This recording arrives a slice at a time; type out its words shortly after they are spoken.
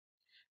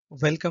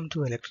Welcome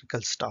to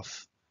Electrical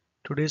Stuff.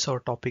 Today's our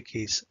topic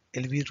is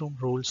LV room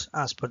rules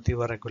as per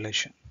DEWA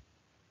regulation.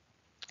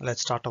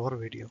 Let's start our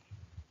video.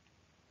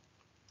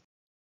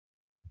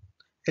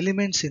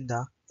 Elements in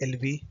the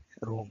LV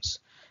rooms.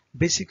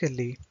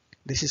 Basically,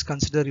 this is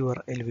consider your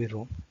LV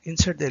room.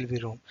 Inside the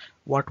LV room,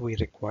 what we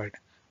required?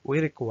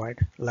 We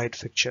required light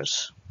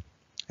fixtures,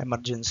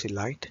 emergency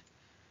light,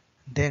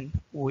 then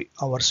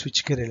our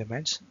switchgear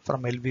elements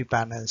from LV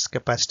panels,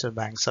 capacitor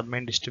banks,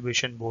 submain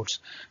distribution boards,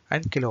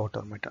 and kilowatt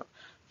hour meter.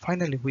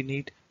 Finally, we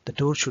need the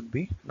door should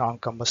be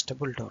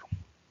non-combustible door.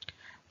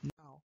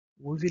 Now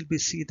we will be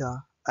see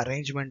the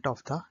arrangement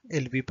of the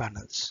LV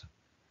panels.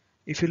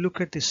 If you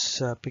look at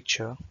this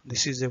picture,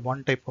 this is a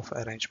one type of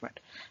arrangement.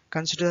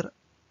 Consider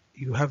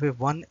you have a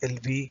one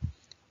LV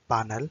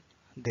panel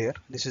there.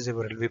 This is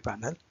your LV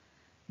panel.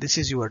 This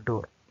is your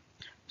door.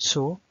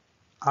 So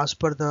as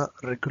per the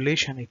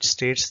regulation, it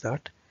states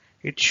that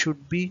it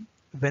should be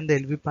when the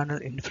LV panel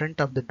in front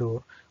of the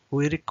door,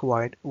 we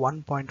required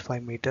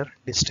 1.5 meter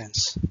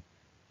distance.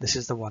 This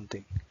is the one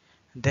thing.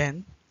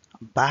 Then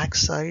back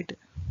side,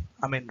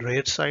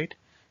 rear side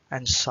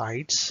and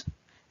sides,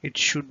 it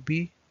should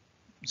be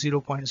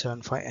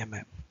 0.75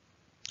 mm.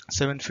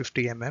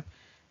 750 mm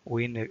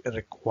we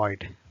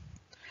required.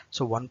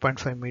 So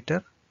 1.5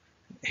 meter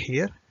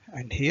here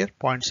and here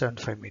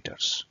 0.75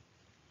 meters.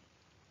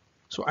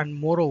 So and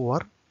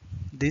moreover,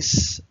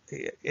 this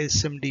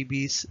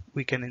SMDBs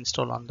we can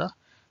install on the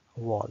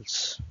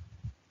walls.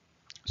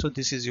 So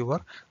this is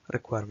your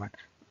requirement.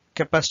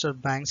 Capacitor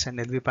banks and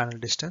LV panel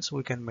distance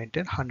we can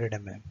maintain 100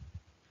 mm.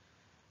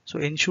 So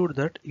ensure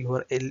that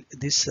your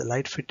this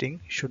light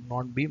fitting should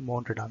not be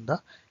mounted on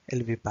the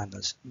LV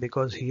panels,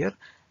 because here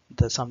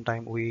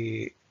sometime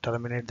we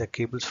terminate the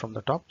cables from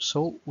the top,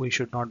 so we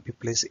should not be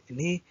place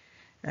any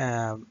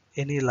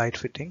light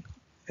fitting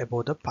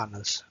above the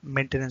panels.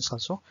 Maintenance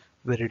also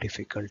very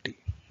difficulty.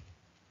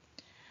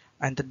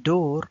 And the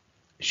door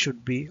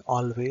should be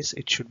always,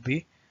 it should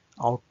be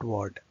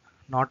outward,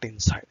 not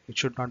inside. It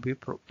should not be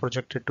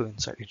projected to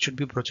inside, it should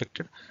be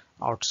projected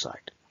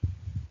outside.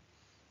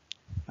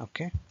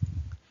 Okay,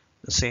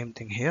 the same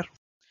thing here.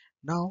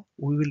 Now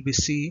we will be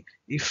see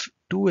if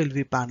two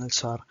LV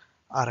panels are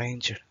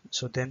arranged,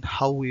 so then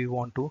how we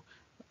want to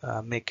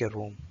make a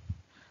room.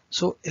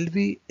 So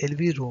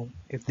LV room,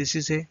 if this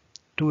is a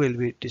two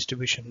LV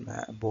distribution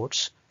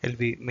boards,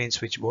 LV main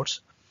switch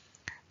boards,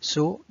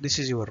 so this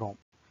is your room.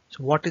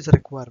 So what is the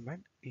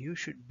requirement? You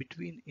should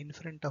between in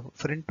front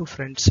to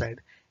front side,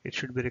 it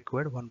should be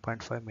required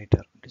 1.5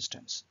 meter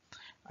distance,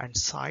 and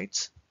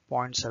sides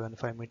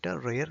 0.75 meter,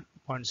 rear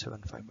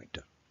 0.75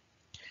 meter.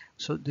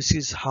 So this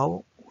is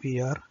how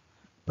we are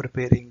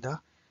preparing the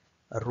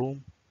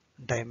room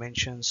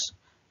dimensions,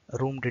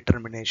 room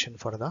determination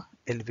for the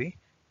LV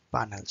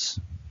panels.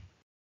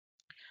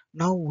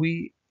 Now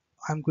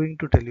I'm going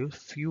to tell you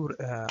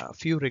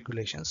few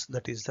regulations.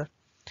 That is that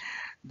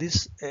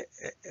this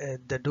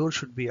the door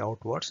should be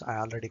outwards. I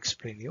already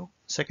explained you.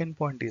 Second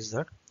point is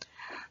that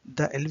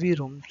the LV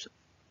rooms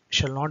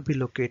shall not be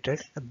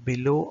located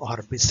below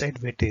or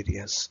beside wet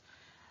areas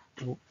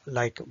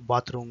like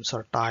bathrooms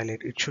or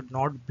toilet. It should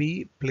not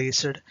be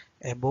placed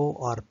above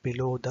or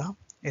below the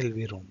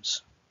LV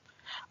rooms.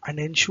 And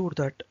ensure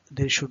that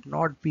there should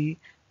not be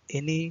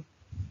any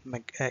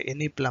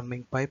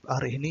plumbing pipe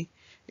or any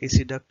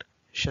AC duct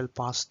shall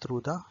pass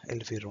through the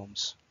LV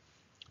rooms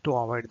to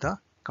avoid the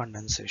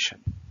condensation.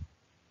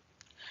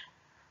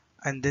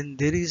 And then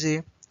there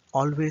is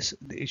always,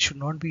 it should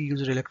not be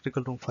used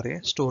electrical room for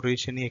a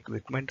storage any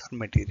equipment or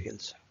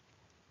materials.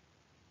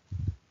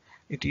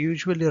 It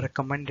usually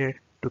recommended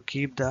to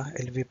keep the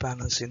LV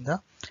panels in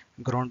the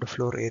ground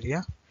floor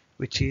area,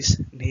 which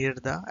is near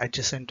the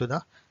adjacent to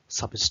the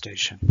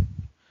substation.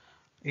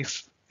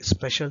 If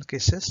special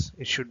cases,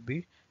 it should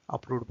be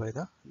approved by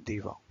the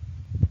DEWA.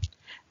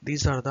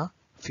 These are the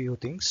few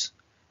things.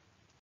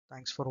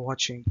 Thanks for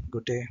watching.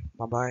 Good day.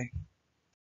 Bye bye.